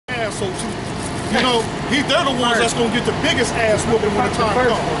So, they're the ones that's gonna get the biggest ass whooping when the time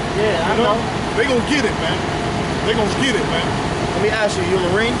comes. Yeah, I know. They gonna get it, man. They gonna get it, man. Let me ask you, you a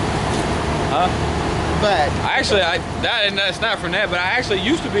Marine? Huh? But that's not from that, but I actually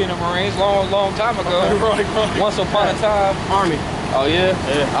used to be in the Marines long time ago. Right. Once upon a time. Army. Oh yeah?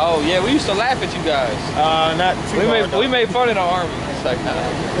 Yeah. Oh yeah, we used to laugh at you guys. Not too hard, we made fun of the Army. It's like, nah.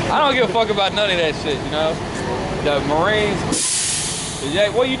 I don't give a fuck about none of that shit, you know? The Marines,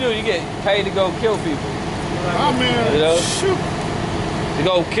 what you do, you get paid to go kill people. Oh man, you know? shoot. To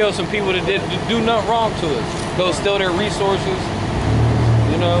go kill some people that did do nothing wrong to us. Go steal their resources,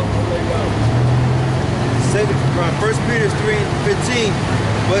 you know? 1 Peter 3:15,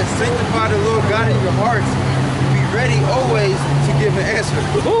 but sanctify the Lord God in your hearts. Be ready always to give an answer.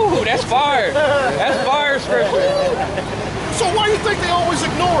 Ooh, that's fire. That's fire scripture. So why do you think they always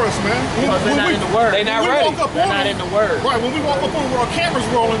ignore us, man? Because they're not in the word. They not ready. They're not in the word. Right, when we walk up on where our camera's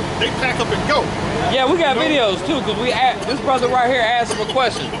rolling, they pack up and go. Yeah, we got videos too, because this brother right here asked him a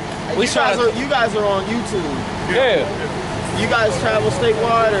question. You guys are on YouTube. Yeah. You guys travel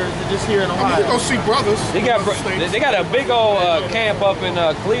statewide, or is it just here in Ohio? You go see brothers. They got a big old camp up in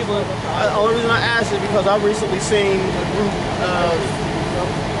Cleveland. The only reason I asked is because I recently seen a group of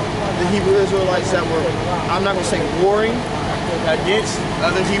the Hebrew Israelites that were, I'm not gonna say warring against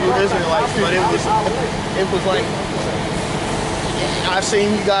other Hebrew Israelites, but it was like, I've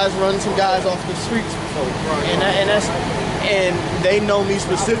seen you guys run some guys off the streets before, and they know me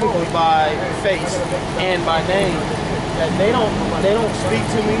specifically by face and by name. They don't speak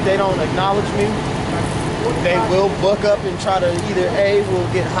to me. They don't acknowledge me. They will buck up and try to will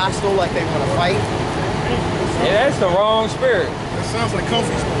get hostile, like they want to fight. Yeah, that's the wrong spirit. That sounds like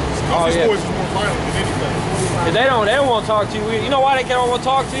comfy sports. Comfy sports is more violent than anything. If they don't want to talk to you. You know why they don't want to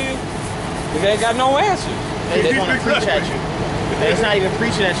talk to you? Because they got no answers. They just want to preach at you. It's not even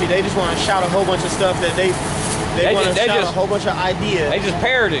preaching at you. They just want to shout a whole bunch of stuff that they want to shout a whole bunch of ideas. They just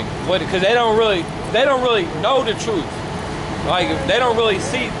parroting, because they don't really know the truth. Like they don't really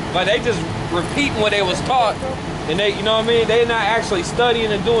see, but they just repeating what they was taught, and you know what I mean? They're not actually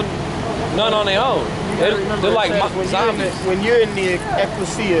studying and doing none on their own. They're like zombies. When you're in the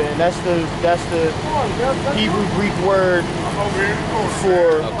ecclesia, and that's the Hebrew Greek word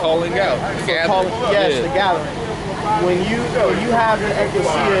for calling out, the gathering. When you have the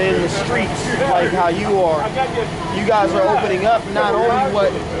ecclesia in the streets, like how you are, you guys are opening up not only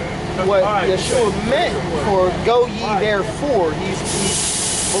what Yeshua meant for go ye therefore. He's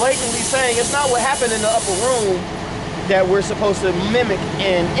blatantly saying it's not what happened in the upper room that we're supposed to mimic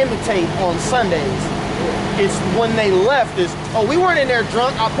and imitate on Sundays. It's when they left. We weren't in there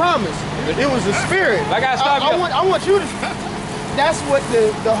drunk, I promise. It was the spirit. I gotta stop you. I want you to. That's what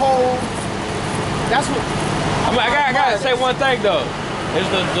the whole. That's what. I gotta say one thing though. It's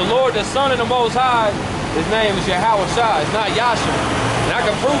the Lord, the Son of the Most High. His name is Yahweh Shai. It's not Yahshua. And I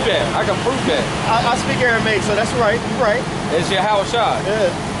can prove that. I speak Aramaic, so that's right. You're right. It's Yahweh Shai.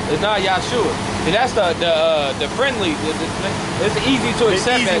 Yeah. It's not Yahshua. And that's the friendly. It's easy to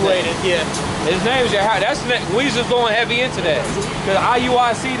accept that. Yeah. His name is Yahweh. We just going heavy into that. Because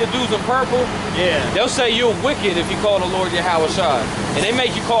IUIC, the dudes in purple, they'll say you're wicked if you call the Lord Yahweh Shai. And they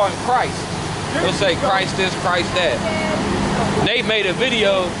make you call him Christ. They'll say Christ this, Christ that. Nate made a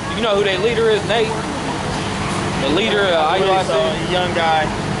video. You know who their leader is, Nate? The leader of IUIC. A young guy.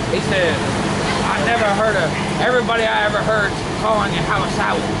 He said, I never heard of everybody I ever heard calling Yahweh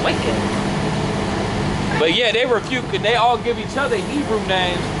Shai was wicked. But yeah, they refute, they all give each other Hebrew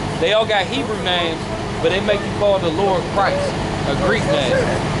names. They all got Hebrew names, but they make you call the Lord Christ, a Greek name.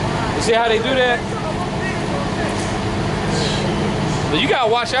 You see how they do that? But you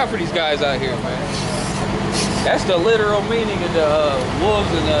gotta watch out for these guys out here, man. That's the literal meaning of the wolves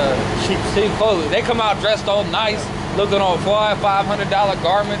and sheep clothing. They come out dressed all nice, looking all fly, $500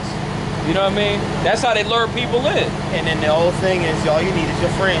 garments. You know what I mean? That's how they lure people in. And then the whole thing is, all you need is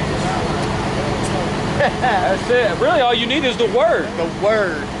your friends. That's it. Really, all you need is the word. The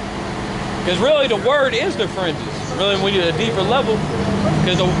word. Because really, the word is the fringes. Really, when you're at a deeper level,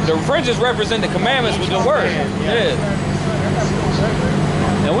 because the fringes represent the commandments with the word. Yeah.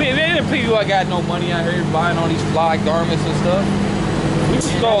 And we ain't people that got no money out here buying all these fly garments and stuff. We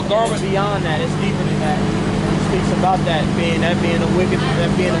just call garments. Beyond that, it's deeper than that. He speaks about that being a wicked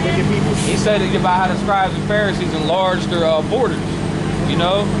people. He said about how the scribes and Pharisees enlarged their borders. You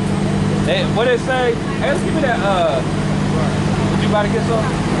know, what they say? Hey, let's give me that. Would you about to get some?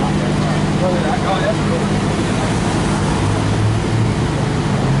 Oh, that's good.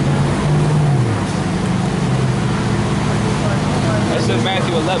 That's in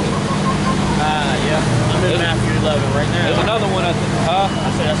Matthew 11. Yeah. I'm in Matthew 11 right now. There's another one, I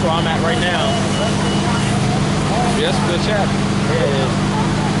said that's where I'm at right now. Yeah, that's a good chapter. Yeah, it is.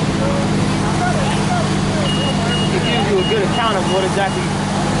 It gives you a good account of what exactly he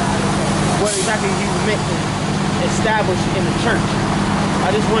meant to establish in the church.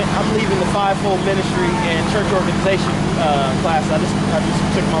 I'm leaving the fivefold ministry and church organization class. I just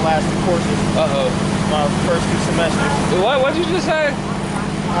took my last 2 courses. My first 2 semesters. What did you just say?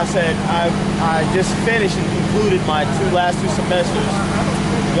 I said I just finished and concluded my last 2 semesters.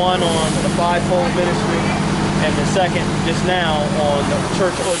 One on the fivefold ministry, and the second just now on the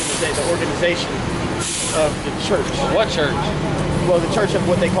church organization of the church. What church? Well, the church of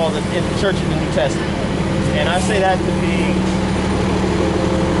what they call the church in the New Testament. And I say that to be...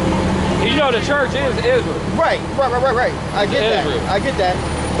 You know the church is Israel. Right. I get that.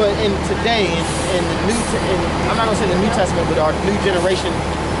 But in today, in the I'm not gonna say the New Testament, but our new generation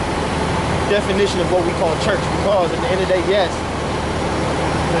definition of what we call church, because at the end of the day, yes,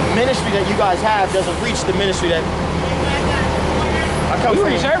 the ministry that you guys have doesn't reach the ministry that I come from.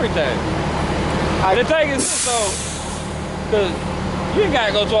 We reach everything. The thing is this though, because you ain't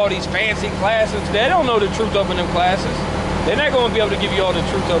gotta go to all these fancy classes. They don't know the truth up in them classes. They're not going to be able to give you all the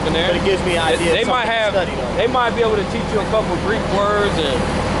truth up in there. But it gives me an idea. They might have. They might be able to teach you a couple Greek words and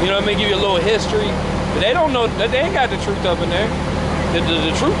give you a little history. But they don't know. They ain't got the truth up in there. The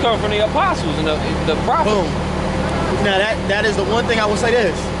truth comes from the apostles and the prophets. Boom. Now that is the one thing I will say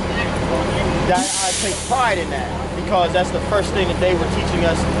this. That I take pride in that, because that's the first thing that they were teaching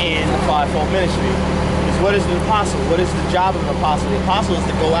us in the fivefold ministry. What is the apostle? What is the job of an apostle? The apostle is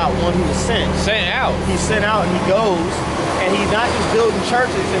to go out, one who is sent. Sent out. He's sent out and he goes, and he's not just building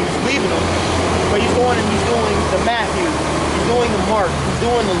churches and just leaving them, but he's going and he's doing the Matthew, he's doing the Mark, he's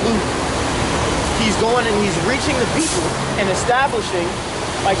doing the Luke. He's going and he's reaching the people and establishing,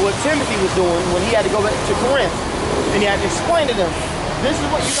 like what Timothy was doing when he had to go back to Corinth, and he had to explain to them, this is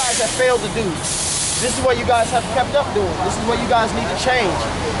what you guys have failed to do. This is what you guys have kept up doing. This is what you guys need to change.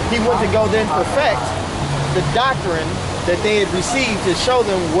 He went to go then perfect the doctrine that they had received to show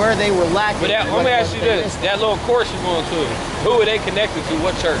them where they were lacking. But let me ask you this, that little course you're going to, who are they connected to?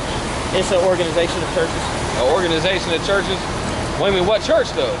 What church? It's an organization of churches. An organization of churches? Wait a minute, what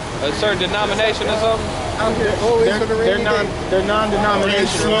church though? A certain denomination or something? They're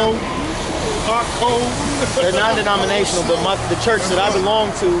non-denominational. They're non-denominational, but the church that I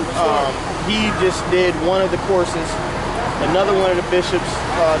belong to, he just did one of the courses. Another one of the bishops,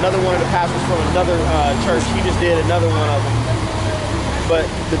 another one of the pastors from another church, he just did another one of them. But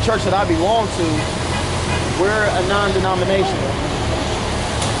the church that I belong to, we're a non-denominational.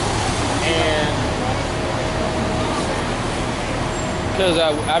 And because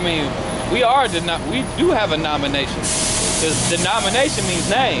we do have a nomination. Because denomination means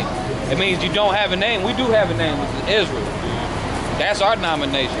name. It means you don't have a name. We do have a name, which is Israel. That's our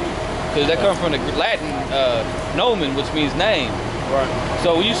nomination. Because that comes from the Latin nomen, which means name. Right.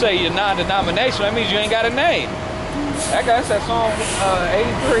 So when you say you're non-denominational, that means you ain't got a name. That's that song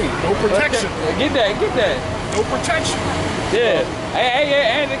 83. No protection. Get that. No protection. Yeah.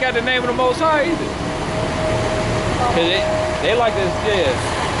 And they got the name of the Most High either. Because they like this, yeah.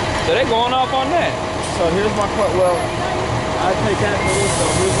 So they going off on that. So here's my question. Well, I take that for this. So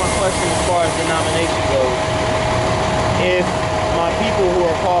here's my question as far as denomination goes. If my people who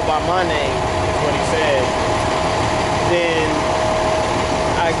are called by my name, is what he said, then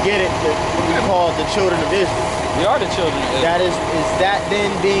I get it that we're called the children of Israel. We are the children of Israel. Is that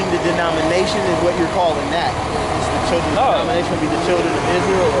then being the denomination is what you're calling that? Is the children's denomination be the children of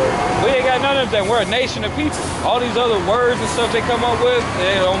Israel? Or? We ain't got none of them. We're a nation of people. All these other words and stuff they come up with,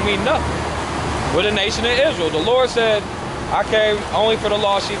 they don't mean nothing. We're the nation of Israel. The Lord said, I came only for the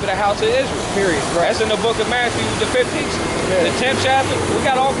lost sheep of the house of Israel. Period. Right. That's in the book of Matthew, the 15th, the 10th chapter. We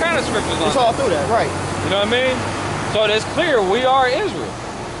got all kind of scriptures on it. It's all through that, right. You know what I mean? So it's clear we are Israel.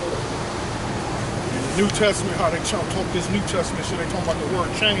 New Testament, how they talk this New Testament shit, they talk about the word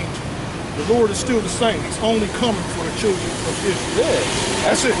change. The Lord is still the same. He's only coming for the children of Israel. Yeah.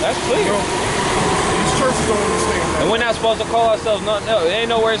 That's it. That's clear. You know, these churches don't understand that. And we're not supposed to call ourselves nothing else. There ain't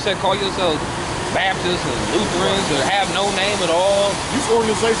nowhere it said call yourselves Baptists and Lutherans or have no name at all. These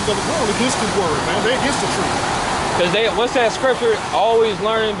organizations are going against the word, man. They're against the truth. Because what's that scripture? Always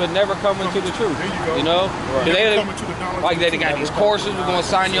learning but never coming to the truth. There you go. You know? Right. They got these courses, we're going to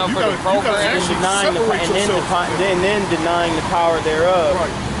sign you up for the program. And then denying the power thereof.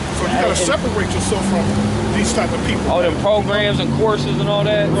 Right. So you got to separate yourself from these type of people. All them programs and courses and all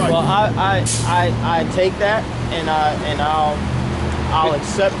that. Right. Well, I take that and I'll I'll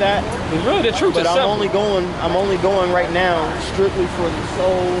accept that. It's really the truth. But is I'm simple. only going right now strictly for the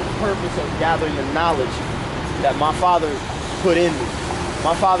sole purpose of gathering the knowledge that my father put in me.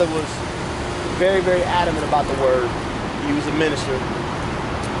 My father was very, very adamant about the word. He was a minister.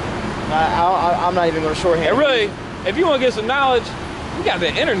 I'm not even going to shorthand. And really, if you want to get some knowledge, you got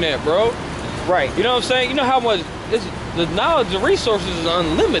the internet, bro. Right. You know what I'm saying? You know how much the knowledge, the resources is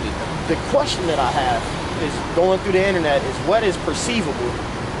unlimited. The question that I have is going through the internet is what is perceivable,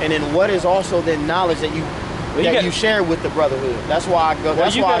 and then what is also the knowledge that you share with the brotherhood. That's why I go.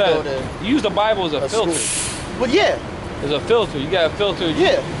 That's why I go to use the Bible as a filter. But yeah, as a filter, you got to filter.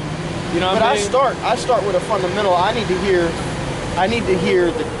 Yeah. You know what I mean? I start with a fundamental. I need to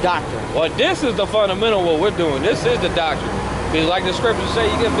hear the doctrine. Well, this is the fundamental what we're doing. This is the doctrine. Because like the scriptures say,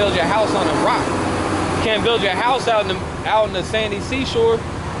 you can build your house on a rock. You can't build your house out in the sandy seashore.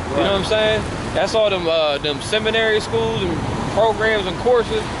 Right. You know what I'm saying? That's all them seminary schools and programs and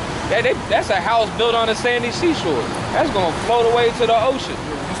courses. That's a house built on a sandy seashore. That's gonna float away to the ocean.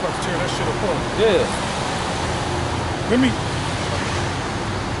 Yeah, he's about to tear that shit apart. Yeah. Let me.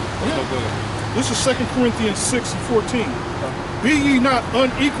 This is 2 Corinthians 6:14. Be ye not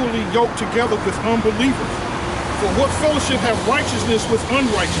unequally yoked together with unbelievers. For what fellowship have righteousness with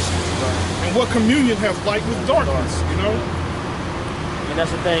unrighteousness? Right. And what communion have light with darkness? You know? And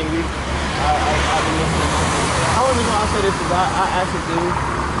that's the thing. I've been listening to. The only reason I say this is I actually do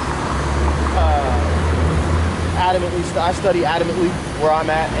adamantly. I study adamantly where I'm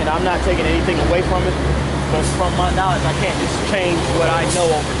at, and I'm not taking anything away from it. But from my knowledge, I can't just change what I know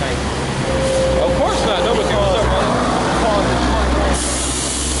overnight. Of course not. Nobody can do that.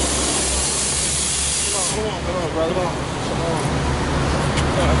 Hold on, brother.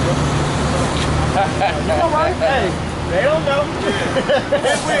 You all right? Hey, they don't know.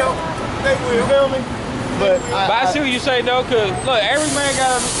 They will. You feel me? But I see what you say though, cause look, every man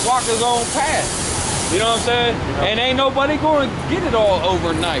gotta walk his own path. You know what I'm saying? And ain't nobody going to get it all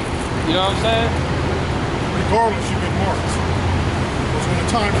overnight. You know what I'm saying? Regardless, you've been marked. Because when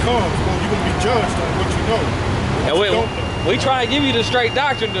the time comes, well, you're going to be judged on what you know. And we try to give you the straight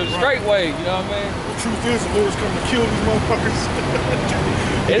doctrine, the straight way, you know what I mean? The truth is, the Lord's coming to kill these motherfuckers.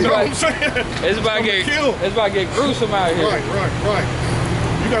 You know what I'm saying? It's about to get gruesome out here. Right.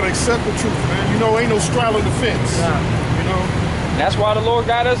 You got to accept the truth, man. You know, ain't no straddling the fence. Nah. You know? That's why the Lord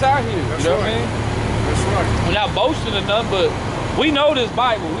got us out here. That's you know right. what I mean? That's right. We're not boasting of nothing, but we know this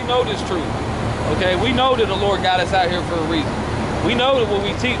Bible. We know this truth. Okay? We know that the Lord got us out here for a reason. We know that when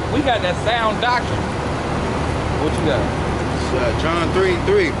we teach, we got that sound doctrine. What you got? John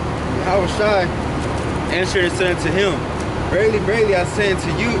 3:3. Yahushua answered and said unto him, Verily, verily, I say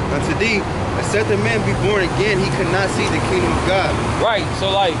unto thee, except a man be born again, he could not see the kingdom of God. Right.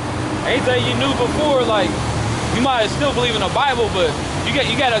 So like, anything you knew before, like, you might still believe in the Bible, but you got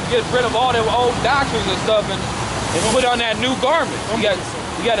to get rid of all them old doctrines and stuff and put on that new garment. You got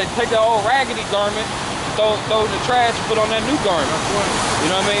to take that old raggedy garment, throw it in the trash, and put on that new garment.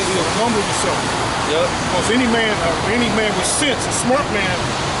 You know what I mean? You humble yourself. Yep. Because any man with sense, a smart man,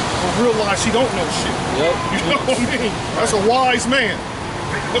 will realize he don't know shit. Yep. You know what I mean? That's a wise man.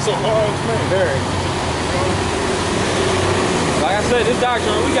 That's a wise man. Very. Like I said, this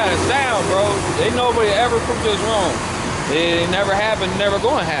doctrine, we got it sound, bro. Ain't nobody ever proved us wrong. It never happened, never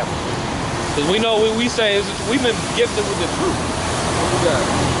going to happen. Because we know what we say is we've been gifted with the truth. What we got?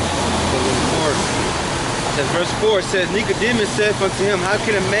 As verse 4 says, Nicodemus said unto him, How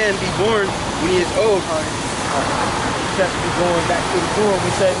can a man be born when he is old? Kept me going back to the door.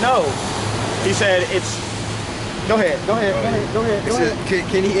 We said no. He said it's. Go ahead. He said,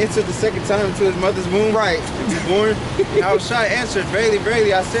 can he enter the second time into his mother's womb? Right. And be born? Yahushua answered, Verily,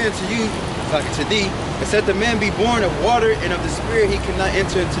 verily, I say unto you, talking to thee, except the man be born of water and of the Spirit, he cannot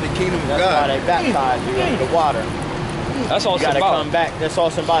enter into the kingdom of God. That's why they baptize you in the water. That's all you gotta symbolic. come back. That's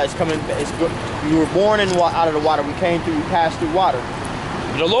all symbolic. It's coming. It's good. You were born out of the water. We came through. We passed through water.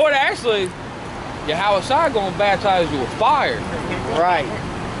 The Lord actually, Yahushua gonna baptize you with fire. Right.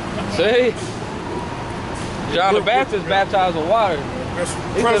 See? John the Baptist baptized with water. That's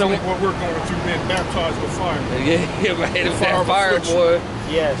presently what we're going through, being baptized with fire. Yeah, man, that fire, boy.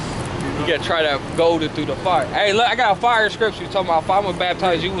 Yes. You gotta try to gold it through the fire. Hey, look, I got a fire scripture talking about if I'm gonna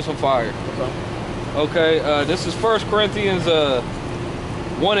baptize you with some fire. Okay, this is 1 Corinthians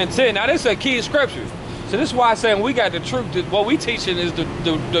 1 and 10. Now this is a key scripture. So this is why I'm saying we got the truth. What we teaching is the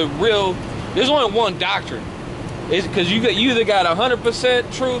real. There's only one doctrine. It's because you either got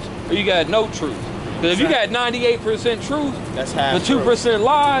 100% truth or you got no truth. Because if you got 98% truth, that's half. The 2%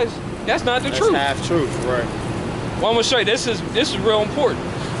 lies, that's not the truth. That's half truth, right? Well, I'm gonna show you. This is real important.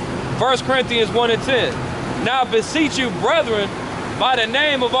 1 Corinthians 1 and 10. Now I beseech you, brethren, by the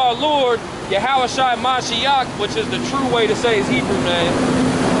name of our Lord, Yahushua Mashiach, which is the true way to say his Hebrew name.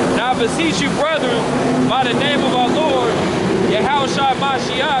 Now I beseech you, brethren, by the name of our Lord, Yahushua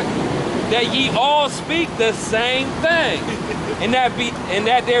Mashiach, that ye all speak the same thing, and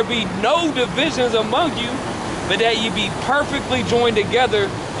that there be no divisions among you, but that ye be perfectly joined together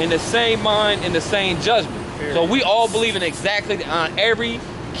in the same mind and the same judgment. So we all believe in exactly on every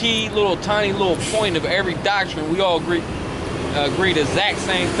key little tiny little point of every doctrine. We all agree the exact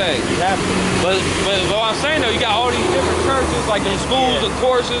same thing. But what I'm saying though, you got all these different churches, like in schools and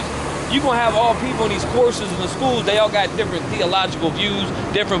courses. You're going to have all people in these courses in the schools, they all got different theological views,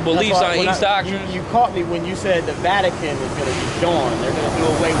 different beliefs on each doctrine. You caught me when you said the Vatican is going to be gone. They're going to do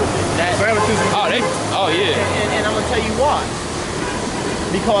away with it. And I'm going to tell you why.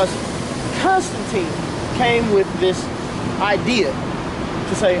 Because Constantine came with this idea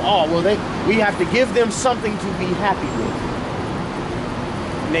to say, oh, well, we have to give them something to be happy with.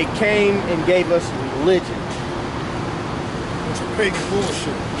 And they came and gave us religion. Pagan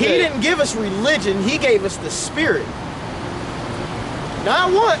bullshit. He didn't give us religion, he gave us the spirit.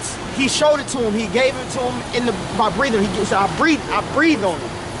 Not once, he showed it to him, he gave it to him by breathing. He said, I breathed on them.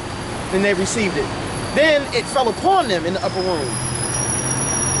 And they received it. Then it fell upon them in the upper room.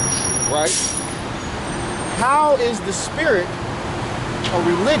 Right. How is the spirit a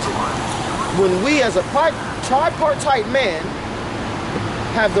religion when we as a tripartite man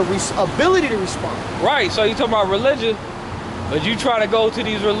have the ability to respond? Right, so you talking about religion, but you try to go to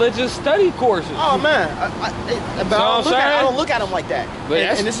these religious study courses. Oh man, I don't look at them like that. But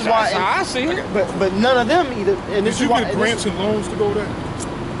and this is why I see it. But none of them either. And this Did you is why, get grants and loans to go there?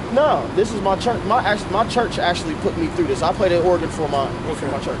 No, this is my church. My church actually put me through this. I played the organ for my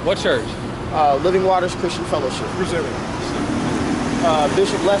church. What church? Living Waters Christian Fellowship. Where's that at?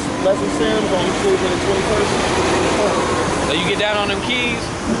 Bishop Leslie Sims on the 21st. So you get down on them keys,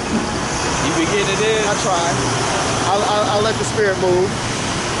 you be getting it in. I try. I let the spirit move.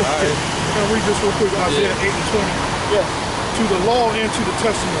 All right. Can I read this real quick? Isaiah 8 and 20. Yeah. To the law and to the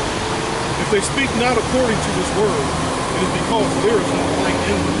testimony. If they speak not according to this word, it is because there is no light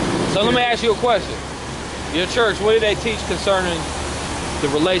in them. So let me ask you a question. Your church, what do they teach concerning the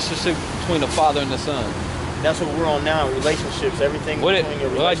relationship between the Father and the Son? That's what we're on now, relationships, everything. Do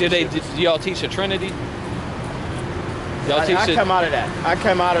y'all teach the Trinity? I come out of that. I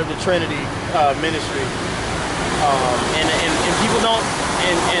come out of the Trinity ministry. And people don't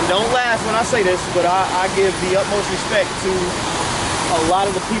laugh when I say this, but I give the utmost respect to a lot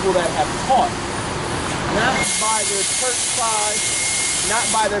of the people that have taught, not by their church size, not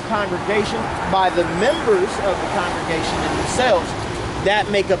by their congregation, by the members of the congregation and themselves that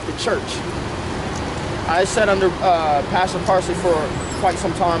make up the church. I sat under Pastor Parsley for quite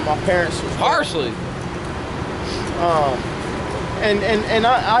some time. My parents was Parsley. And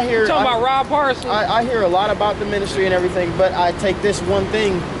I hear... You talking about Rob Parsley? I hear a lot about the ministry and everything, but I take this one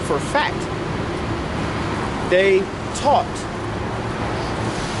thing for fact. They taught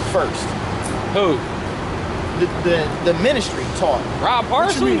first. Who? The ministry taught. Rob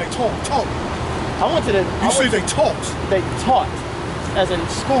Parsley? What you mean they taught? I went to the... You say they taught? They taught, as in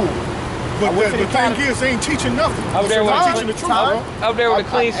school. But the thing is, they ain't teaching nothing. Up there with teaching the truth, bro. Up there with a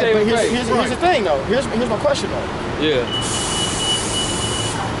clean shaven face. Here's the thing, though. Here's my question, though. Yeah.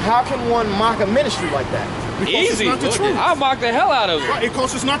 How can one mock a ministry like that? Because Easy. It's not the truth. I'll mock the hell out of it. Right,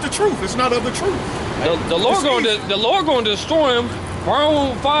 because it's not the truth. It's not of the truth. The Lord going to destroy him, burn him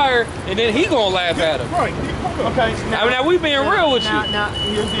with fire, and then he going to laugh at him. Right. Okay. Now we being real with you. Now,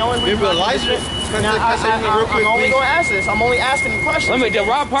 here's the only reason. Elijah. I'm only going to ask this. I'm only asking the question.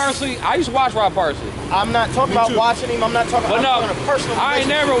 Rob Parsley, I used to watch Rob Parsley. I'm not talking about watching him. I'm not talking about a personal relationship. I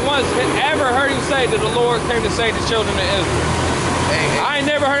ain't never once ever heard him say that the Lord came to save the children of Israel. I ain't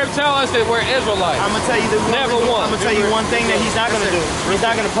never heard him tell us that we're Israelites. I'm gonna tell you I'm gonna tell you one thing that he's not gonna do. He's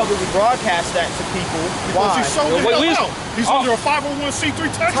not gonna publicly broadcast that to people. Because he's sold the hell out. He's under a 501c3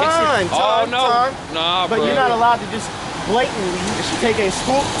 tax. Time. Nah, but bro. you're not allowed to just blatantly take a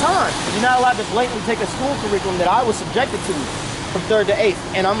school time. You're not allowed to blatantly take a school curriculum that I was subjected to from 3rd to 8th,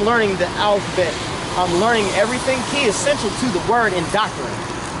 and I'm learning the alphabet. I'm learning everything key essential to the word and doctrine.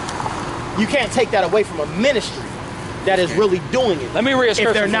 You can't take that away from a ministry that is really doing it. Let me read a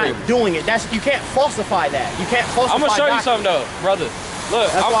scripture. If they're not doing it, you can't falsify that. You can't falsify. I'm gonna show you something though, brother.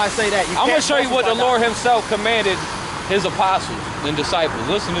 Look, that's why I say that. I'm gonna show you what the Lord Himself commanded His apostles and disciples.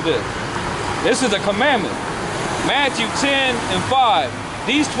 Listen to this. This is a commandment. Matthew 10 and 5.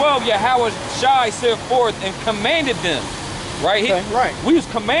 These 12 Yahweh Shai sent forth and commanded them. Right? Right. We was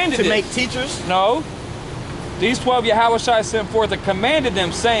commanded to make teachers. No. These 12 Yahweh Shai sent forth and commanded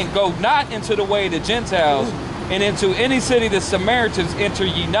them, saying, "Go not into the way of the Gentiles, and into any city the Samaritans enter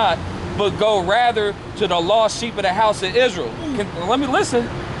ye not, but go rather to the lost sheep of the house of Israel. Let me listen.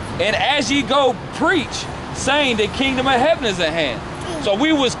 And as ye go, preach, saying the kingdom of heaven is at hand. So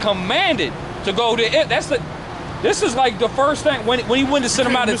we was commanded to go to it. This is like the first thing when he went to send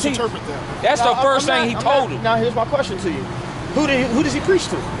them out to teach. That's the first thing he told them. Now here's my question to you: Who does he preach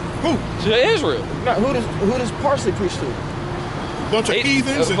to? Who? To Israel. Now, who does Parsley preach to? Bunch of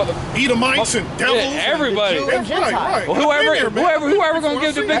heathens and Edomites and devils. Yeah, everybody. Jew and Gentile. Right. Well, whoever gonna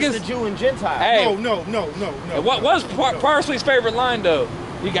give the biggest. That's the Jew and Gentile. Hey, No. What was Parsley's favorite line though?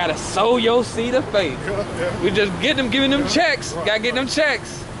 You gotta sow your seed of faith. Yeah. We just giving them checks. Gotta get them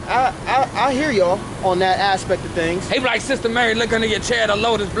checks. I hear y'all on that aspect of things. He be like, Sister Mary, look under your chair, the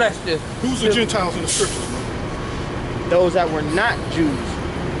Lord has blessed you. Who's the Gentiles in the scriptures, man? Those that were not Jews,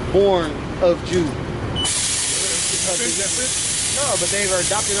 born of Jews. That's it? No, but they were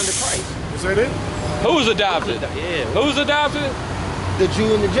adopted under Christ. Is that it? Who's adopted? Yeah. Who's adopted? The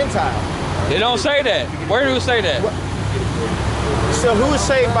Jew and the Gentile. They don't say that. Where do it say that? So who is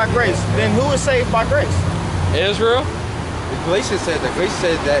saved by grace? Then who is saved by grace? Israel? Galatians said that. Grace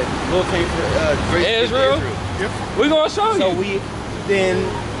said that Lord came for grace. Israel? Yep. We're gonna show So you.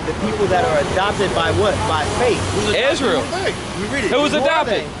 the people that are adopted by what? By faith. Israel. Hey, We read it. Who was Who are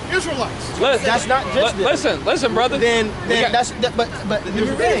adopted? they? Israelites. That's not just them. Listen, brother. Then got- that's but here's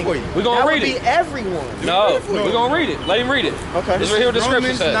the thing. for you. We're gonna that read would it. be everyone. No, we're gonna read it. Let him read it. Okay. This is right here what the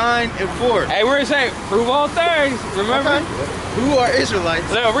scripture Romans says. 9:4. Hey, we're saying prove all things. Remember? Okay. Who are Israelites?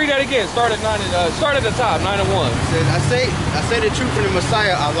 No, read that again. Start at 9 and start at the top, 9 and 1. Said, I say the truth in the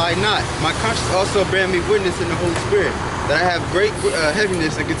Messiah, I lie not. My conscience also bear me witness in the Holy Spirit, that I have great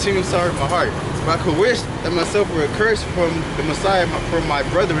heaviness and continual sorrow in my heart. For I could wish that myself were accursed from the Messiah, from my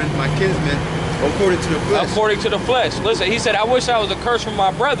brethren, my kinsmen, according to the flesh. According to the flesh. Listen, he said, I wish I was accursed from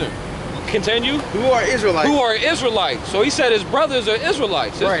my brethren. Continue. Who are Israelites? Who are Israelites? So he said his brothers are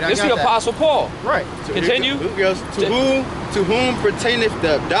Israelites. Right, I It's the got that. Apostle Paul. Right. Continue. Who goes, to whom pertaineth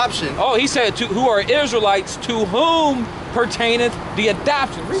the adoption? Oh, he said, who are Israelites, to whom pertaineth the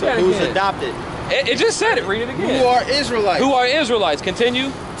adoption. Read So that who's again. adopted? It just said it. Read it again. Who are Israelites? Who are Israelites? Continue.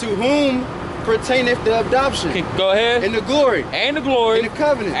 To whom pertaineth the adoption? Go ahead. And the glory. And the glory. And the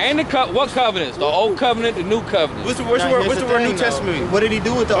covenant. And what covenants? The old covenant, the new covenant. What's the Now, word? here's What's the word? New thing, Testament. though. What did he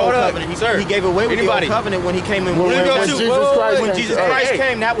do with the Hold old up, covenant? sir. He gave away with Anybody? the old covenant when he came in. When Jesus Christ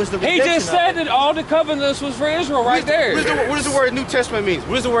came, that was the He redemption just of said it. that all the covenants was for Israel right there. What does the word New Testament mean?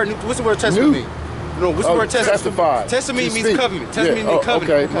 What's the word Testament mean? No, what's the word testament? Testify. Testament To means speak. covenant. Testament means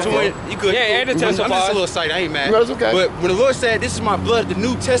covenant. Okay. So when you could, Yeah, and to I'm just testify. a little excited. I ain't mad. No, that's okay. But when the Lord said, "This is my blood," the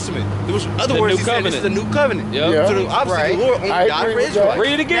New Testament. There was other The words. new He said, "This is the new covenant." Yep. Yeah. So obviously Right. the Lord only I died agree for with Israel. that.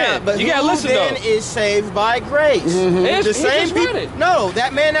 Read it again. Yeah, but You gotta who listen then though. is saved by grace? He The same just read people. it. No,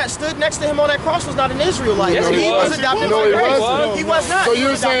 that man that stood next to him on that cross was not an Israelite. Yes, he he was. was adopted No, by he grace. wasn't. He was not. So He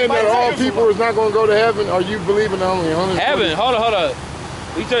you're was adopted saying by that all grace. people is not going to go to heaven? Are you believing only 100? Heaven. Hold on.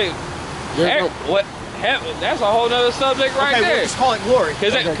 We tell you. There's no- What? Heaven. That's a whole nother subject right Okay, there. we'll just call it glory.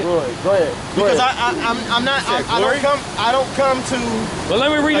 Cause Okay, go ahead. Because I'm not. I don't come to. well, let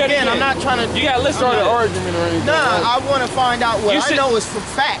me read that Again, again. I'm not trying to. You gotta listen Start to an this. argument or anything. Nah, I want to find out what You I said- know is for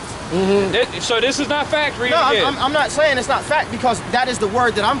fact. So this is not fact. Read No, it again. I'm not saying it's not fact because that is the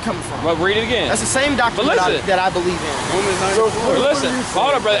word that I'm coming from. Well, read it again. That's the same doctrine But that listen. I believe in. Romans 9:4. So, what Listen. do you say?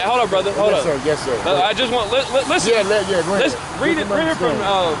 Hold on, brother. Hold Yes, up. sir. Yes, sir. I just want listen. Yeah, go ahead. Let's read it. Read it from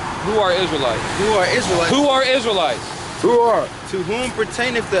who are Israelites? Who are Israelites? Who are Israelites? Who are? To whom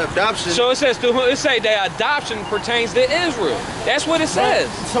pertaineth the adoption? So it says to whom. It say that adoption pertains to Israel. That's what it says.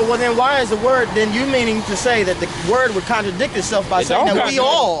 So well, then why is the word? Then you meaning to say that the word would contradict itself by It saying don't that we contradict.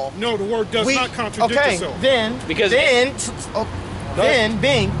 all. No, the word does we, not contradict okay, itself. then Because- then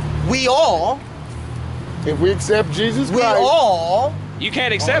being we all If we accept Jesus we Christ, all. You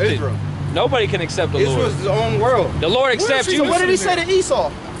can't accept it. Israel. Nobody can accept the Israel Lord. is his own world. The Lord accepts So you. what did he say to Esau?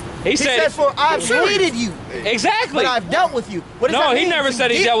 He He said, "For I've hated you, exactly. but I've dealt with you." What does No, that he mean? never To said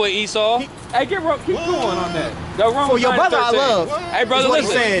he get- dealt with Esau. Hey, keep going on that. Go Romans For your 9 brother I 13. love. Hey, brother, is what he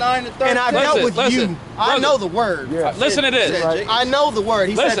listen. said. 9 to 13. And I've dealt with Listen, you. I brother. know the word. Yeah. Listen to this. Said, I know the word.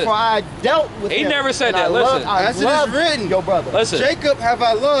 He Listen. said, "For I dealt with He him." never said and that. I Listen. Love, I As it is love written. your brother. Listen. Jacob have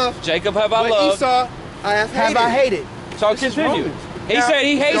I loved, Jacob have I but loved. Esau I have hated. Have I hated? So This is continue. Romans. He Now- said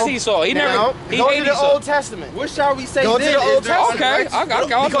he hates now- Esau. He now, never. He go to hates the Esau. Old Testament. What shall we say Go to then? the Old Is there Testament.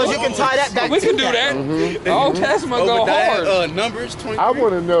 Okay, I Because you can tie that back We to can do that. Old Testament go hard. Numbers 23. I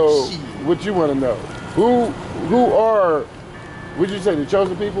want to know what you want to know. Who are Would you say the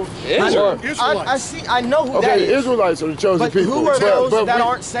chosen people? Israel. Israelites. I know who that Okay, the is. Israelites are the chosen But people. who are those that we-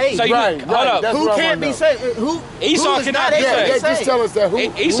 aren't saved? So you- Right, hold right. up. That's Who what I can't wanna be know. saved? Esau who is cannot not be able to saved. be Yeah, just tell us that. Who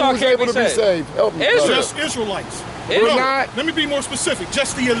Esau is can't able be to be saved. saved? Help me. Israel. brother. Just Israelites. We're No, not. Let me be more specific.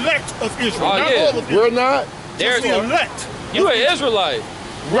 Just the elect of Israel. Oh, not yeah. all of Israel. We're not? Just the There- elect. You an Israelite.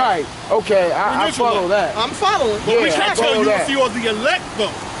 Right. Okay, I Israelite. follow that. I'm following. But we Yeah, I can't tell follow you that. if you are the elect, though.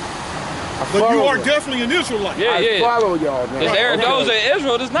 I But you follow are that. definitely an Israelite. Yeah, I yeah. follow y'all, man. Because there are Okay. those in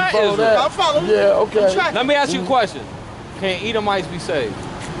Israel that's not Follow Israel. that. I'm following. Yeah, okay. I'm tracking. Let me ask you a question. Can Edomites be saved?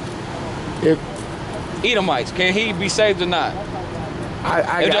 If Edomites, can he be saved or not?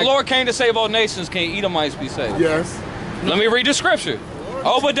 If the Lord came to save all nations, can Edomites be saved? Yes. Let me read the scripture.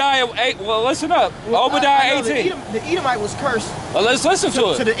 Obadiah 8, well, listen up. Obadiah I know 18. The Edomite was cursed Well, let's listen to to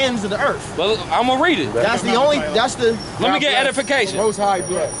it. the ends of the earth. Well, I'm going to read it. That's the only. That's the. Let me get bless. edification. Most High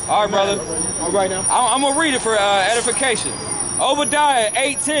bless. All right, brother. All right now. I'm going to read it for edification. Obadiah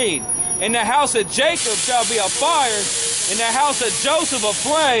 18. In the house of Jacob shall be a fire, in the house of Joseph a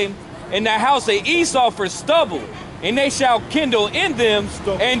flame, in the house of Esau for stubble. And they shall kindle in them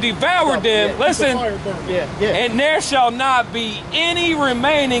and devour them. Listen. Fire burn. Yeah. And there shall not be any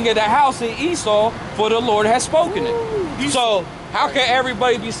remaining in the house of Esau, for the Lord has spoken it. So, how can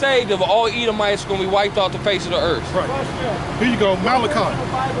everybody be saved if all Edomites are going to be wiped off the face of the earth? Right. Here you go. Malachi.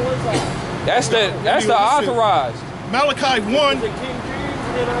 That's the authorized. Malachi 1.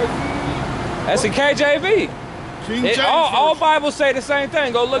 That's the KJV. King James All Version. Bibles say the same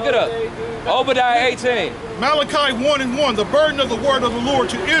thing. Go look it up. Obadiah 18. Malachi 1:1, the burden of the word of the Lord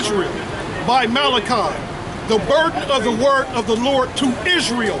to Israel by Malachi. The burden of the word of the Lord to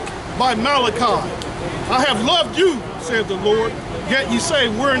Israel by Malachi. I have loved you, said the Lord, yet ye say,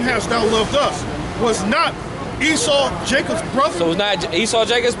 wherein hast thou loved us? Was not Esau Jacob's brother, So it's not Esau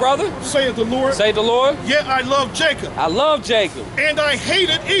Jacob's brother? saith the Lord? Say the Lord. Yet I loved Jacob, I love Jacob. and I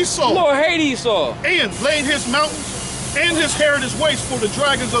hated The Esau, Lord hate Esau. and laid his mountains and his heritage waste for the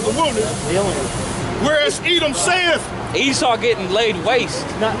dragons of the wilderness. Whereas Edom saith, Esau getting laid waste.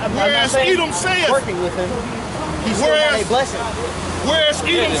 Whereas Edom saith, working with him, he's still Whereas- not a blessing. whereas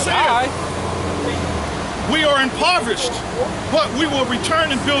Edom It's saith, high. we are impoverished, but we will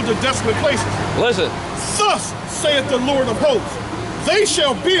return and build the desolate places. Listen. Thus saith the Lord of hosts, they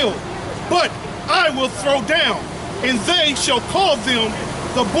shall build, but I will throw down, and they shall call them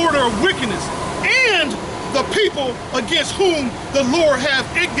the border of wickedness, and the people against whom the Lord hath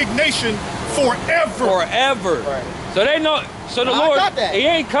indignation forever. Forever. Right. So they know. So the I Lord, got that. He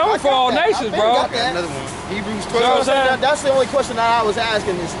ain't coming I for got all that. nations, I bro. got that. Another one. Hebrews You know what I'm 12. saying? That's the only question that I was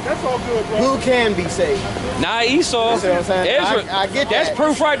asking is That's all good, bro. who can be saved? Nah, Esau. See what I'm saying? Israel. I get That's that.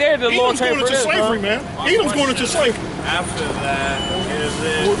 proof right there. The Lord Edom's came going for into this, bro. slavery, man. Edom's going into slavery. After that, is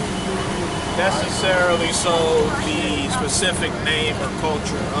it necessarily so the specific name or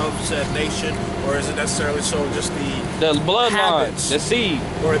culture of said nation, or is it necessarily so just The bloodline, habits the seed.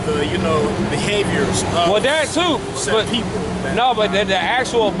 or the behaviors of Well, that too. said But people? no, but the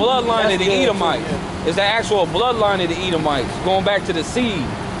actual bloodline of the Edomites is the actual bloodline of the Edomites, going back to the seed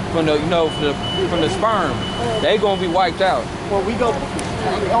from the from the sperm. They gonna be wiped out. Well, we go.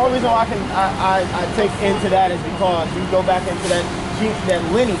 The only reason why I take into that is because we go back into that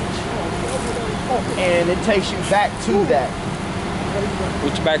lineage, and it takes you back to that.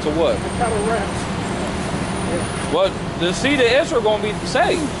 Which back to what? Well, the seed of Israel gonna be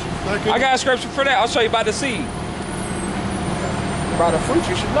saved. I got a scripture for that. I'll show you about the seed. By the fruit,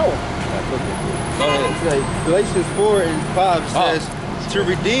 you should know it. Go ahead. Galatians 4:5 says, to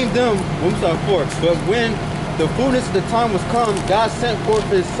redeem them, 4. But when the fullness of the time was come, God sent forth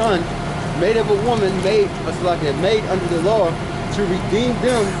his son, made of a woman, made under the law, to redeem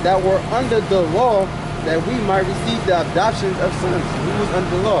them that were under the law, that we might receive the adoption of sons. Who was under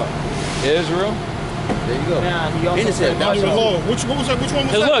the law? Israel. There you go. Now, he also Innocent said, Under the law. Which one was that?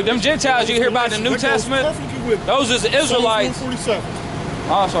 Cause look, them Gentiles you hear about in the New That goes Testament, perfectly with those is the Israelites. Psalms 147.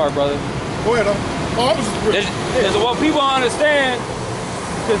 Oh, sorry, brother. Go ahead. I was just Is what people understand,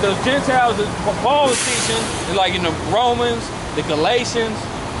 because those Gentiles that Paul was teaching, like in the Romans, the Galatians,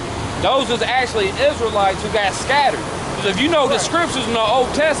 those was actually Israelites who got scattered. Because if you know the scriptures in the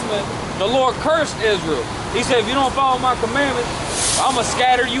Old Testament, the Lord cursed Israel. He said, if you don't follow my commandments, I'm going to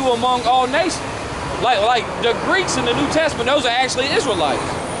scatter you among all nations. Like the Greeks in the New Testament, those are actually Israelites.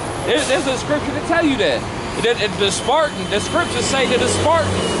 There's a scripture to tell you that. The scriptures say that the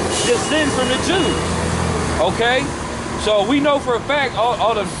Spartans descend from the Jews. Okay? So we know for a fact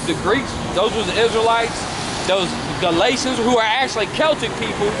all the Greeks, those was the Israelites, those Galatians, who are actually Celtic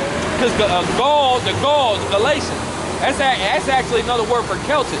people, because the Gauls, Galatians, that's actually another word for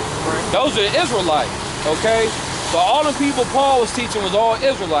Celtic. Those are Israelites, okay? So all the people Paul was teaching was all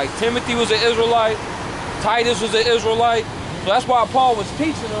Israelite. Timothy was an Israelite. Titus was an Israelite. So that's why Paul was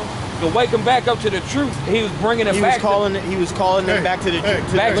teaching them to wake them back up to the truth. He was bringing them back. He was calling them back to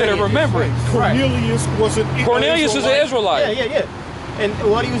the remembrance. Cornelius was an Cornelius was an Israelite. Yeah. And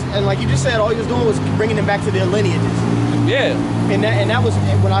what he was, and like you just said, all he was doing was bringing them back to their lineages. Yeah. And that was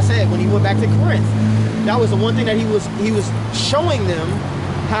when I said when he went back to Corinth, that was the one thing that he was showing them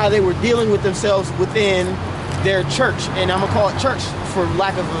how they were dealing with themselves within their church, and I'm gonna call it church for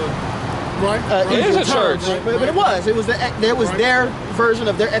lack of a. It is a church, but it was their version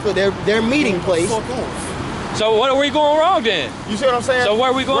of their meeting place. So what are we going wrong then? You see what I'm saying? So where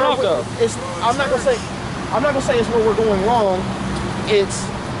are we going off though? I'm not gonna say it's where we're going wrong. It's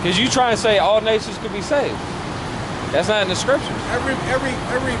because you trying to say all nations could be saved. That's not in the scriptures. Every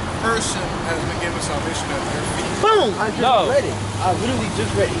person has been given salvation at their feet. boom. I just read it. I literally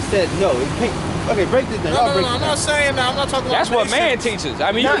just read it. He said no. It can't. Okay, break this down. No, I'm not saying that. I'm not talking about That's what man teaches.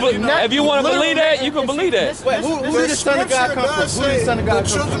 I mean, if you want to believe that, you can believe that. Wait, who did the Son of God come from? Who did the Son of God the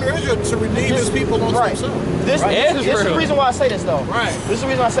come children from? of Israel to redeem his people unto himself. This is the reason why I say this, though. Right. This is the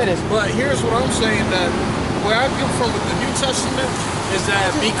reason why I say this. But here's what I'm saying, that where I come from with the New Testament is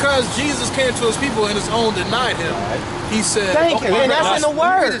that because Jesus came to his people and his own denied him, he said, thank you. And that's in the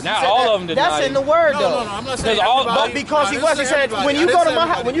word. Not all of them denied. That's in the word, though. No, I'm not saying But because he was, he said, when you go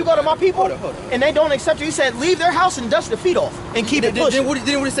to my people and they don't accept you, he said, leave their house and dust their feet off and keep it pushing. Then what did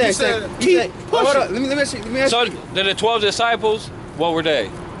he say? He said, keep pushing. Let me ask you. So the 12 disciples, what were they?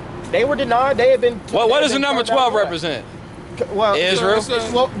 They were denied. They had been. Well, what does the number 12 represent? Well, Israel.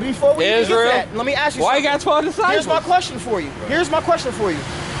 Well, before we get to that, let me ask you Why something. you got 12 disciples? Here's my question for you.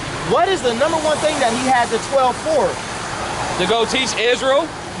 What is the number one thing that he had the 12 for? To go teach Israel?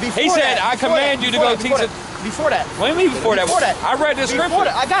 He said, I command you to go teach it. Before that. What do you mean before that? I read the scripture.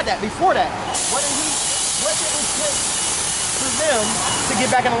 I got that. Before that. What did it take for them to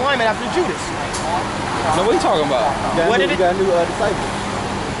get back in alignment after Judas? So what are you talking about? What did it? Got new disciples.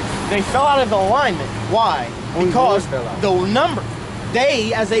 They fell out of alignment. Why? Because the number,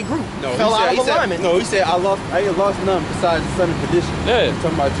 they as a group fell out of alignment. No, he said I lost none besides the son of perdition. Yeah.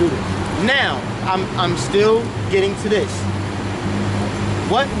 Talking about Judas. Now, I'm still getting to this.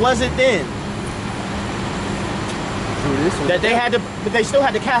 What was it then? Judas. That they had to, but they still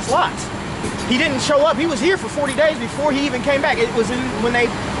had to cast lots. He didn't show up. He was here for 40 days before he even came back. It was when they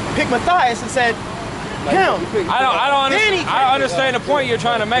picked Matthias and said, him. I don't understand the point you're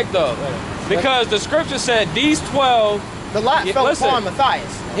trying to make though. Because the scripture said these 12. The lot fell upon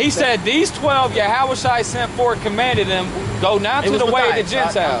Matthias. He said these 12 Yahushua sent forth, commanded them, go now to the way of the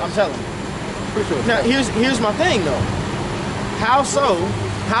Gentiles. I'm telling you. Now here's my thing though. How so?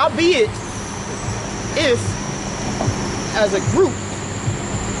 How be it if as a group,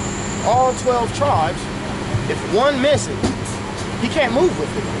 all 12 tribes, if one missing, he can't move with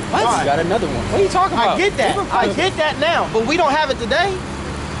it. What? Why? Got another one. What are you talking about? I get that. I get that now, but we don't have it today.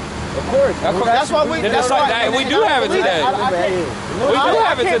 Of course. That's why we. That's why we do have it today. We do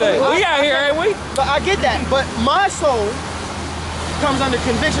have it today. We out here, ain't we? But I get that. But my soul comes under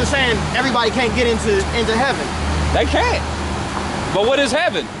conviction saying everybody can't get into heaven. They can't. But what is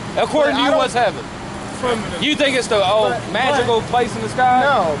heaven? According to you, what's heaven? You think it's the magical place in the sky?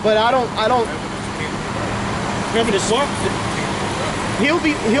 No, but I don't. Heaven is what? He'll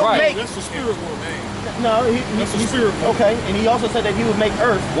Right. make. That's the spirit world. No, That's the spirit world. Okay, and he also said that he would make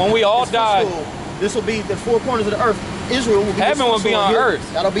earth. When we all die. This will be the four corners of the earth. Israel will be. Heaven will be on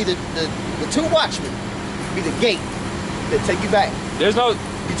earth. That'll be the two watchmen. Be the gate that take you back. There's no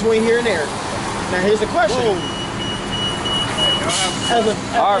between here and there. Now here's the question.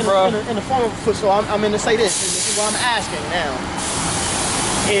 In the form of so I'm going to say this, and this is what I'm asking now.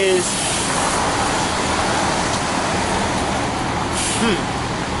 Is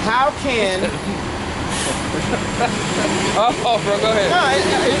how can bro, go ahead. No,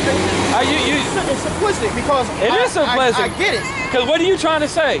 it's simplistic because it is simplistic. I get it. Because what are you trying to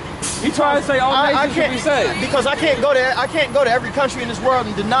say? You trying to say all nations should be saved? Because I can't go to every country in this world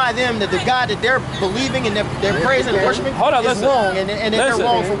and deny them that the God that they're believing and they're praising and worshiping is wrong, and they're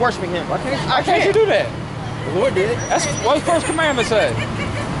wrong for worshiping Him. Why can't you do that? The Lord did. That's what the first commandment said.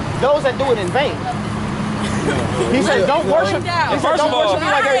 Those that do it in vain. He said, "Don't worship." He said, "Don't worship me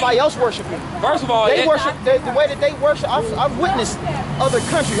like everybody else worship me." First of all, they worship the way that they worship. I've witnessed other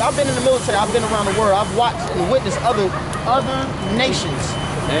countries. I've been in the military. I've been around the world. I've watched and witnessed other nations.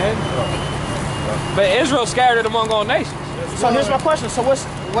 But Israel scattered among all nations. So here's my question. So what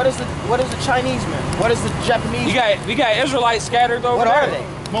is the Chinese man? What is the Japanese? We got Israelites scattered over there. What are they?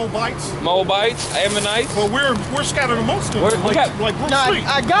 Moabites, Ammonites. But we're scattered amongst them. Like Bruce No, Lee.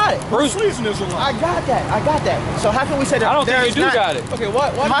 I got it. Bruce Lee's an Israelite. I got that. So how can we say that? I don't think you do got it. Okay,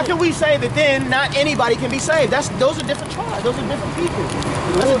 what? How can we say that then not anybody can be saved? Those are different tribes. Those are different people.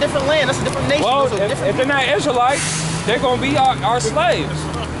 That's a different land. That's a different nation. Well, Those are different if they're not Israelites, they're going to be our slaves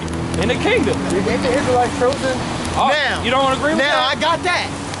in the kingdom. Ain't the Israelites chosen? Oh, Now, you don't agree with now that? I got that.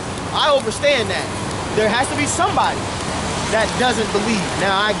 I understand that. There has to be somebody that doesn't believe.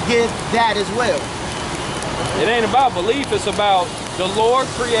 Now I get that as well. It ain't about belief. It's about the Lord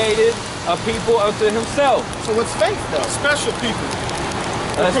created a people unto himself. So what's faith though? Special people.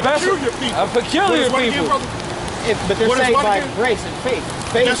 A peculiar people. A peculiar What is people. what again, But they're What is saved what by again? grace and faith.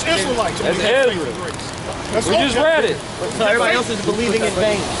 Faith That's Israelites. That's Faith and Israel. grace. That's We all- just read it. So everybody else is believing in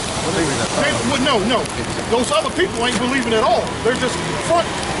vain. No. Those other people ain't believing at all. They're just front.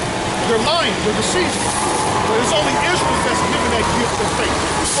 They're lying. They're deceiving. But it's only Israel that's given that gift of faith.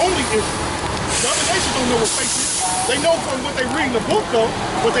 Only Israel. The other nations don't know what faith is. They know from what they read in the book, though,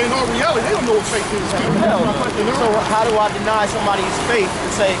 but in all reality, they don't know what faith is. Hell no. So how do I deny somebody's faith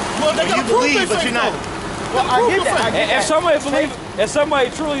and say, Well, they you gotta prove believe, their but faith, you're not? though. Well, I get that. I get If that. somebody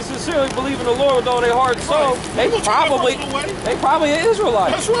truly, sincerely believe in the Lord with all their heart and soul, they You gonna try that probably an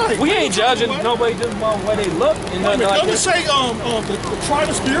Israelite. That's right. We You ain't gonna try judging that. nobody just by the way they look and nothing like Doesn't it that. say try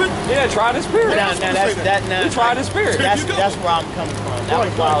the spirit? Yeah, try the spirit. Now We try the spirit. That's where I'm coming from. That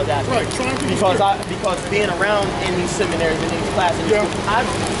was why I was asking. Right, trying to Because being around in these seminaries and these classes, I've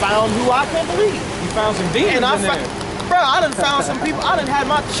found who I can believe. You found some demons in there. Bro, I done found some people. I done had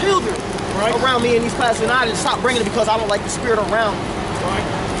my children around me in these classes, and I didn't stop bringing it because I don't like the spirit around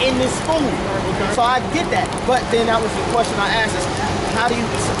me in this school. So I get that. But then that was the question I asked: is how do you,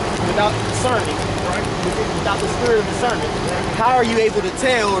 without discerning, without the spirit of discernment, how are you able to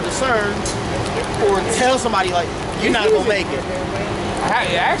tell or discern or tell somebody like you're not gonna make it?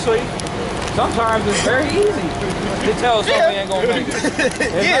 Actually, sometimes it's very easy to tell somebody ain't gonna make it.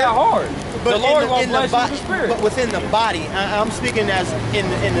 It's not hard. But the Lord gonna in bless the you with the spirit. But within the body, I'm speaking as in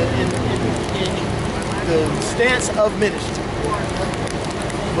the stance of ministry,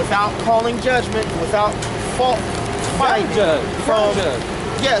 without calling judgment, without fault finding from.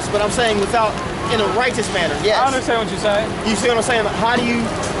 Yes, but I'm saying without in a righteous manner. Yes. I understand what you're saying. You see what I'm saying? How do you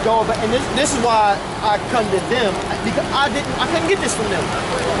go about? And this is why I come to them because I couldn't get this from them.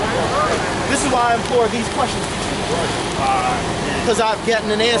 This is why I implore these questions because I've gotten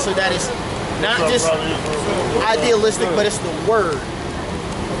an answer that is not just idealistic, but it's the word.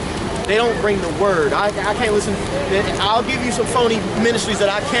 They don't bring the word. I can't listen. I'll give you some phony ministries that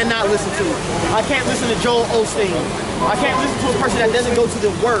I cannot listen to. I can't listen to Joel Osteen. I can't listen to a person that doesn't go to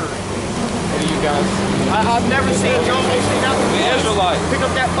the word. You guys. I've never seen Joel Osteen out We Israelites. pick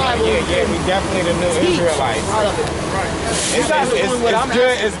up that Bible. Yeah, we definitely the new teach Israelites. out of it. You guys are doing what I'm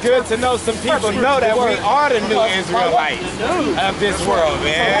asking. It's good to know some people know that we are the new Israelites of this world,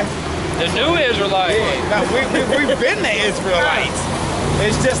 man. The new Israelites. No, we've been the Israelites.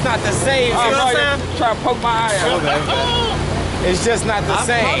 It's just not the same. Oh, what I'm bro, saying? try to poke my eye out. It's just not the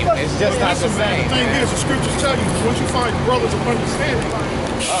same. It's just not the Listen, man, same. the thing is, the scriptures tell you, once you find brothers of understanding,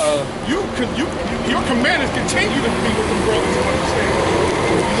 your command is continue to be with the brothers of understanding.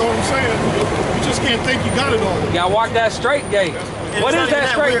 You know what I'm saying? You just can't think you got it all. You gotta walk that straight gate. And What it's is not even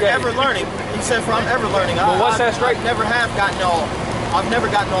that straight We're gate? ever learning. He said, "For I'm ever learning." But what's that straight? I never have gotten all. I've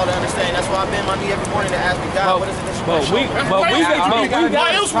never gotten all the understanding. That's why I bend my knee every morning to ask me, God, what is it that But you we, want to show me? but we,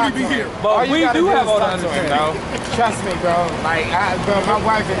 Why else would we be here? but we do have all the to him, understanding. bro. Trust me, bro. Like, bro, my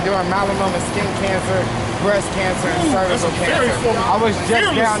wife been doing melanoma, skin cancer, breast cancer, and cervical very cancer. I was just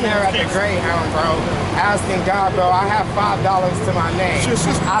fearless down there at the Greyhound, bro, asking God, bro. I have $5 to my name. It's your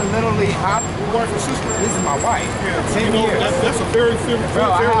sister. I literally, Your wife or sister? this is my wife. Yeah, 10 you know, years. that's a very fearless. Bro,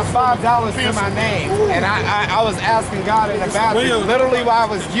 I have $5 to my name, and I was asking God in the bathroom, literally while I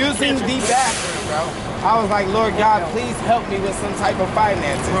was using the bathroom, bro. I was like, Lord God, please help me with some type of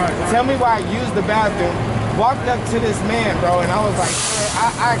finances. Tell me why I used the bathroom. Walked up to this man, bro, and I was like, sir,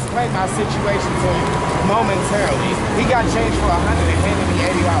 I explained my situation to him momentarily. He got changed for $100 and handed me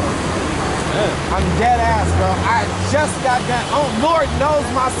 $80. I'm dead ass, bro. I just got done. Oh, Lord knows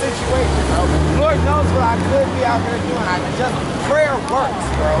my situation, bro. Lord knows what I could be out there doing. Prayer works,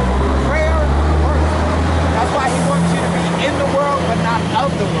 bro. Prayer works. That's why he wants you to be in the world, but not of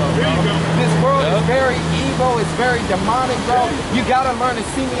the world, bro. This world is very evil. It's very demonic, bro. You gotta learn to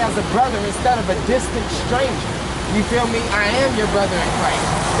see me as a brother instead of a distant stranger. You feel me? I am your brother in Christ.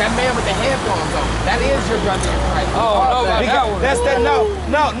 That man with the headphones on, that is your brother in Christ. Oh, no, that one. That's that.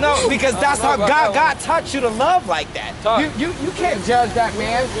 No, because that's how God taught you to love like that. You can't judge that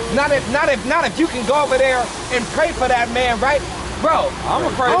man. Not if you can go over there and pray for that man, right? Bro, I'm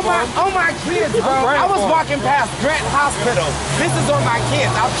gonna pray for him. on my kids, bro. I was walking past Grant Hospital. This is on my kids.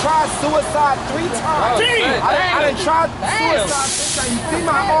 I've tried suicide 3 times. I done tried suicide 3 times. You see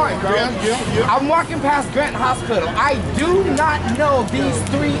my heart, bro. Yeah. I'm walking past Grant Hospital. I do not know these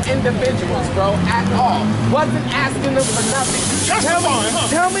 3 individuals, bro, at all. Wasn't asking them for nothing.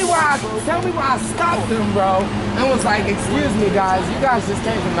 Tell me why I stopped them, bro, and was like, excuse me, guys, you guys just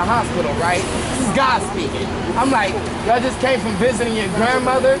came from the hospital, right? This is God speaking. I'm like, y'all just came from visiting your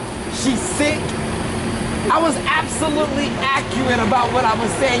grandmother. She's sick. I was absolutely accurate about what I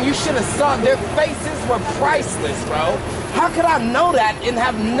was saying. You should have saw their faces were priceless, bro. How could I know that and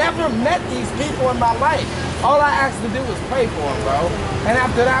have never met these people in my life? All I asked to do was pray for them, bro. And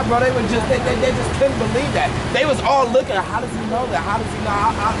after that, bro, they just couldn't believe that. They was all looking, how does he know that? How does he know?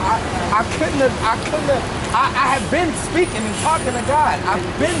 I have been speaking and talking to God. I've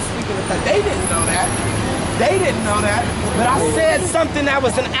been speaking to God. They didn't know that. They didn't know that, but I said something that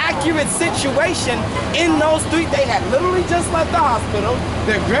was an accurate situation in those 3. They had literally just left the hospital.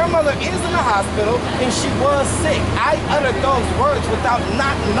 Their grandmother is in the hospital, and she was sick. I uttered those words without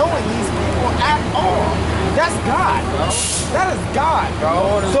not knowing these people at all. That's God, bro. That is God,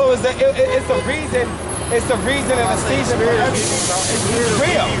 bro. So it's a reason. It's a reason and a season for everything, bro. He's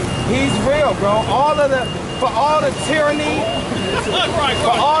real. He's real, bro. For all the tyranny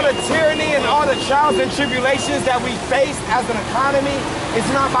and all the trials and tribulations that we face as an economy,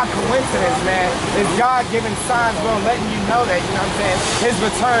 it's not by coincidence, man. It's God-given signs, bro, letting you know that, you know what I'm saying? His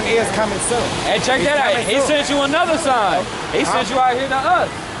return is coming soon. Hey, check that out. He sent you another sign. He sent you out here to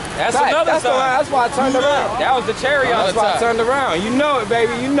us. That's another sign. That's why I turned around. That was the cherry on the top. That's why I turned around. You know it,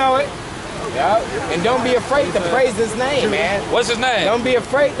 baby. You know it. Yep. And don't be afraid to praise his name, man. What's his name? Don't be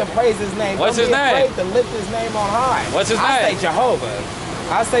afraid to praise his name. What's his name? Don't be afraid to lift his name on high. What's his name? I say Jehovah.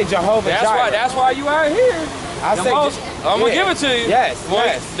 I say Jehovah. That's why you out here. I'm gonna give it to you. Yes.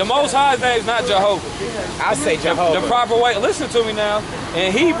 The Most High's name's not Jehovah. I say Jehovah. The proper way. Listen to me now.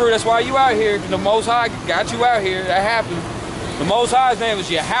 In Hebrew, that's why you out here. The Most High got you out here. That happened. The Most High's name is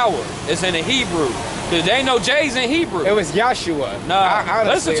Yahweh. It's in the Hebrew. Cause there ain't no J's in Hebrew. It was Yahshua. Nah.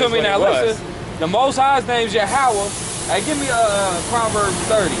 Listen to me now. Listen. The Most High's name's Yahweh. Hey, give me Proverbs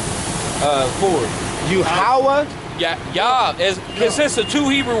 30. 4. Yahweh? Yah consists of 2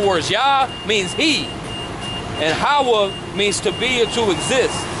 Hebrew words. Yah means he, and Hawa means to be or to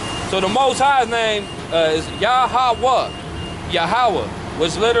exist. So the Most High's name is Yahweh,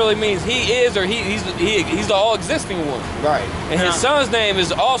 which literally means he is, or he's the all-existing one. Right. And his son's name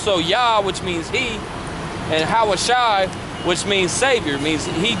is also Yah, which means he, and Hawashai, which means savior, means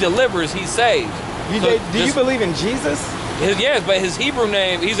he delivers, he saves. Do you believe in Jesus? Yes, but his Hebrew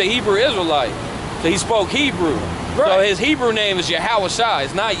name, he's a Hebrew Israelite. So he spoke Hebrew. Right. So his Hebrew name is Yahweh.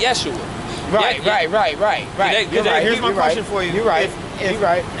 It's not Yeshua. Right. Here's my question for you. You're right. You're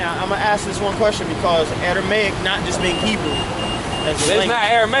right. Now, I'm going to ask this one question because Aramaic not just mean Hebrew. It's not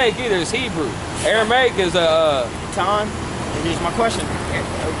Aramaic either, it's Hebrew. Aramaic is a... Time. Here's my question.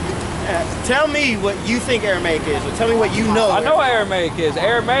 Tell me what you think Aramaic is, or tell me what you know. I know what Aramaic is.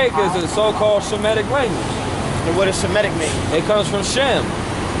 Aramaic is a so-called Semitic language. And what does Semitic mean? It comes from Shem.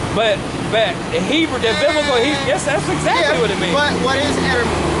 But the Hebrew, the biblical Hebrew, yes, that's exactly what it means. But what is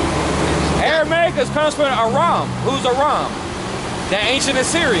Aramaic? Aramaic comes from Aram. Who's Aram? The ancient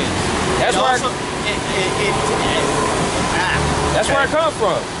Assyrians. That's where it comes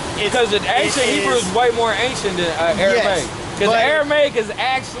from. Because the ancient Hebrew is way more ancient than Aramaic. Because Aramaic is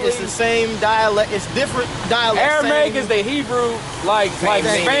actually... It's the same dialect. It's different dialect. Aramaic is the Hebrew, like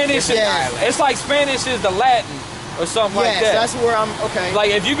Spanish. It's like Spanish is the Latin or something like that. That's where I'm, okay.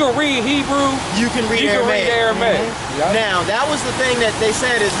 Like if you can read Hebrew, you can read Aramaic. Now, that was the thing that they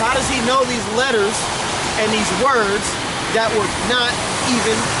said is, how does he know these letters and these words that were not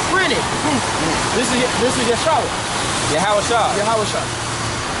even printed? This is Yeshua. Yahweh.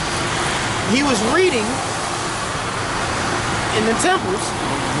 He was reading in the temples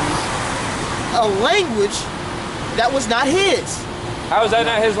a language that was not his. How is that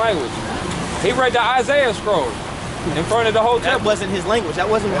not his language? He read the Isaiah scroll in front of the whole temple. That wasn't his language. That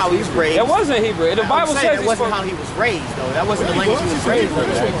wasn't how he was raised. It wasn't Hebrew. The Bible says it wasn't how he was raised, though. That wasn't the language he was raised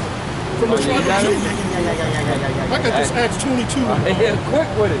with. From the tribe of Judah. I got this Acts 22. Quick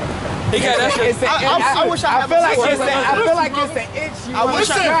with it. He got that shit. I wish I feel like it's an itch. I wish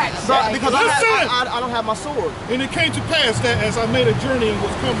I had, because I don't have my sword. And it came to pass that as I made a journey and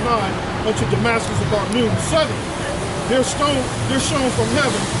was come nigh unto Damascus about noon, suddenly there shone from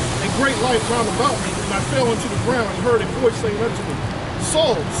heaven a great light round about me, and I fell into the ground and heard a voice saying unto me,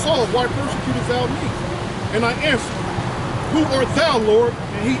 Saul, Saul, why persecutest thou me? And I answered, Who art thou, Lord?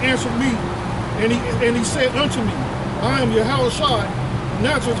 And he answered me, and he said unto me, I am Yahushua,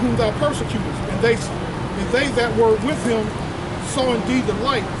 Nazareth, whom thou persecutest. And they that were with him saw indeed the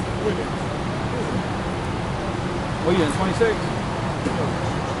light. Wait a minute. What are you in 26?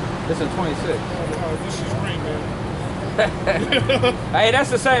 This is 26. This is rain, man. Hey,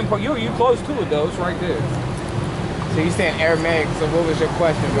 that's the same part. You close to it though. It's right there. So you saying Aramaic? So what was your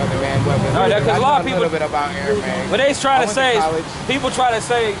question, brother man? No, because a lot of people. A little bit about Aramaic. But they try to say, college. people try to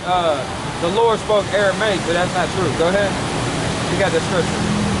say the Lord spoke Aramaic, but that's not true. Go ahead. You got the scripture.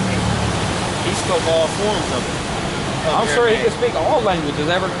 He spoke all forms of it. I'm sure he can speak all languages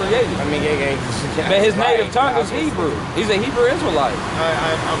ever created. I mean, But his native tongue is Hebrew. He's a Hebrew Israelite.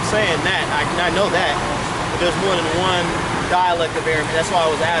 I'm saying that. I know that. But there's more than one dialect of Aramaic. That's why I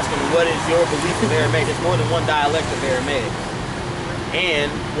was asking, what is your belief of Aramaic? There's more than one dialect of Aramaic.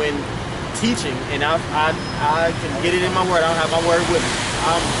 And when teaching, and I can get it in my word. I don't have my word with me.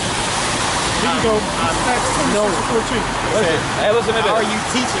 Here you go. Acts 26:14. Hey, listen to this. How are you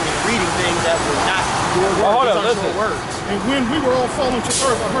teaching and reading things that were not your words? Hold on, These aren't listen. your words. And when we were all fallen to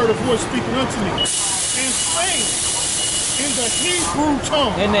earth, I heard a voice speaking unto me, and saying, in the Hebrew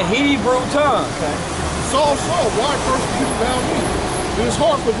tongue, In the Hebrew tongue. Saul, Saul, why persecutest thou me? It is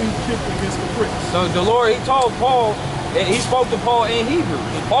hard for thee to kick against the pricks. So the Lord, he told Paul, he spoke to Paul in Hebrew.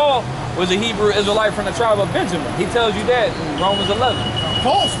 Paul was a Hebrew Israelite from the tribe of Benjamin. He tells you that in Romans 11.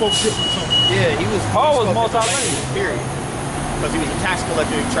 Paul spoke different tongues. Yeah, Paul was spoke different multilingual. languages, period. Because he was a tax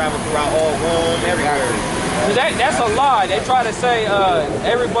collector. He traveled throughout all Rome, everywhere. So that's a lie. They try to say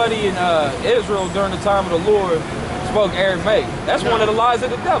everybody in Israel during the time of the Lord spoke Aramaic. That's one of the lies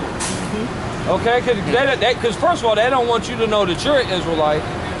of the devil. Okay, because first of all, they don't want you to know that you're an Israelite.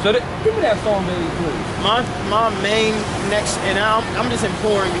 So give me that song, baby, please. My main next, and I'm just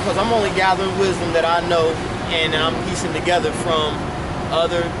imploring because I'm only gathering wisdom that I know, and I'm piecing together from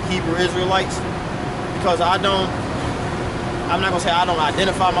other Hebrew Israelites. Because I'm not gonna say I don't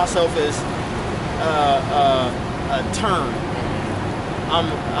identify myself as a term. I'm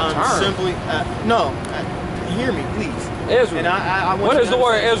Term? simply hear me, please. Israel. And I want What you does to the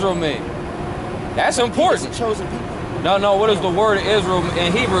word understand. Israel mean? That's He is important. a chosen people. No, what does the word Israel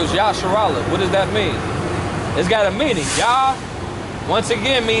in Hebrew is Yasharallah? What does that mean? It's got a meaning. Yah, once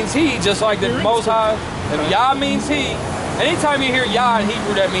again, means he, just like the Most High. If Yah means he, anytime you hear Yah in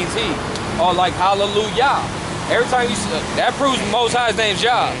Hebrew, that means he. Or like hallelujah. Every time you that proves Most High's name's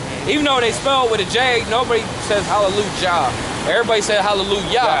Yah. Even though they spell it with a J, nobody says hallelujah. Everybody says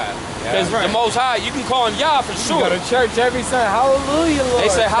hallelujah. Because the Most High, you can call him Yah for sure. You go to church every Sunday. Hallelujah, Lord.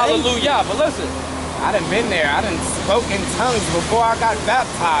 They say Thank you. hallelujah, but listen. I done been there. I done spoke in tongues before I got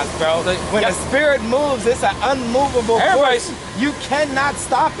baptized, bro. When the Spirit moves, it's an unmovable force. You cannot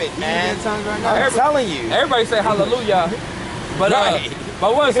stop it, man. I'm telling you. Everybody say hallelujah. But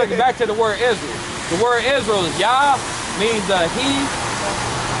but one second, back to the word Israel. The word Israel is Yah means he,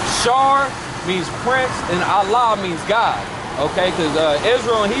 Shar means prince, and Allah means God. Okay, because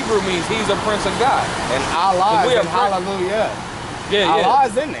Israel in Hebrew means he's a prince of God. And Allah is in hallelujah. hallelujah. Yeah, Allah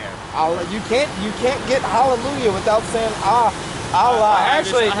is in there. Allah, you can't get hallelujah without saying Allah.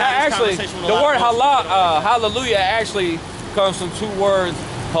 Actually, the word hallelujah actually comes from two words.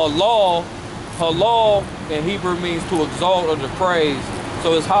 Halal. Halal in Hebrew means to exalt or to praise.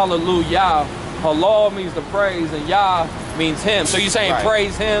 So it's hallelujah. Halal means to praise, and Yah means him. So you're saying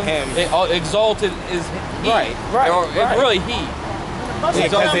praise him. Exalted is he. Right. Or it's really he. Because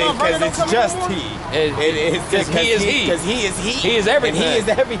it's just he. Because he is he. Because he is he. He is everything. And he is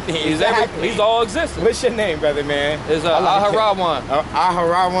everything. Exactly. He's all existence. What's your name, brother, man? It's Aharawan.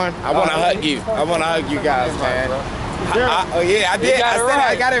 Aharawan. I want to hug you. I want to hug you guys, man. Oh yeah, I did.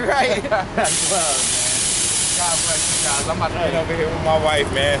 I got it right. That's love, man. God bless you guys. I'm about to get over here with my wife,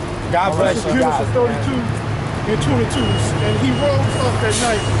 man. God bless you guys. Genesis 32 and 22. And he rose up that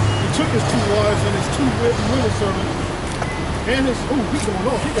night and took his 2 wives and his 2 women servants. And he's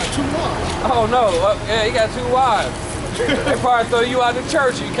going on. He got 2 wives. Oh no, yeah, he got 2 wives. They probably throw you out of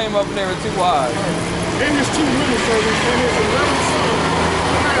church and you came up in there with 2 wives. And his 2 women servants and his 11 sons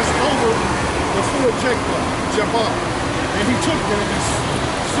passed over before Jabal. And he took them and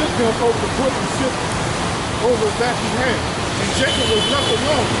sent them over the brook and sent over that he had. And Jacob was left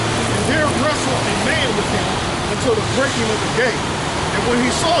alone, and there wrestled a man with him until the breaking of the gate. And when he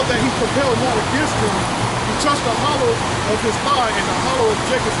saw that he prevailed not against him, he touched the hollow of his thigh, and the hollow of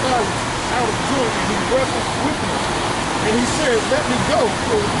Jacob's thigh was out of joint, and he wrestled with him. And he said, let me go,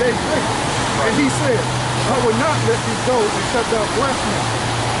 for the day break. And he said, I will not let thee go, except thou bless me.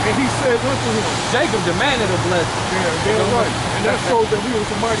 And he said unto him, Jacob demanded a blessing. Yeah, right. And that shows that we were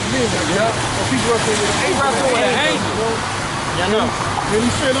some mighty men that he wrestled with an angel. wrestled with an angel. Yeah, no. And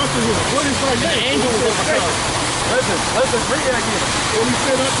he said unto him, what is thy name? angel And he was said, on the Jacob. Listen, read it again. And he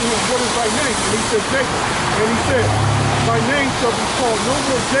said unto him, what is thy name? And he said, Jacob. And he said, thy name shall be called no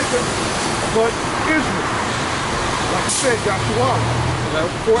more Jacob, but Israel. Like I said, Joshua.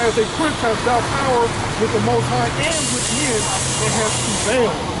 For as a prince hast thou power with the Most High and with men, and hast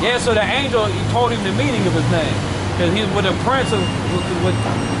prevailed. Yeah, so the angel, he told him the meaning of his name. Because he's with a prince of, look at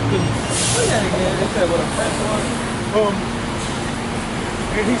that again, it said what a prince was.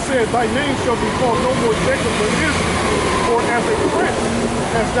 And he said, thy name shall be called no more Jacob, but Israel. For as a prince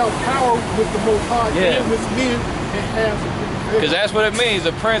hast thou power with the Most High and with men, and hast prevailed. Because that's what it means.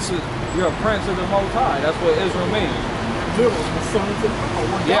 A prince, you're a prince of the Most High. That's what Israel means. Literally, the sons of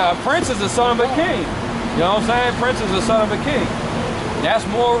power. Yeah, a prince is the son of a king. You know what I'm saying? Prince is the son of a king. That's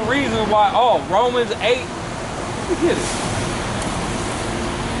more reason why, Romans 8, forget it.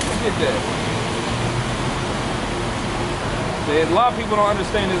 Forget that. See, a lot of people don't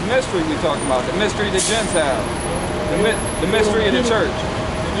understand this mystery we talking about. The mystery of the Gentiles. The mystery of the church.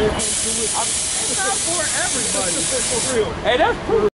 It's not for everybody. For real. Hey, that's proof.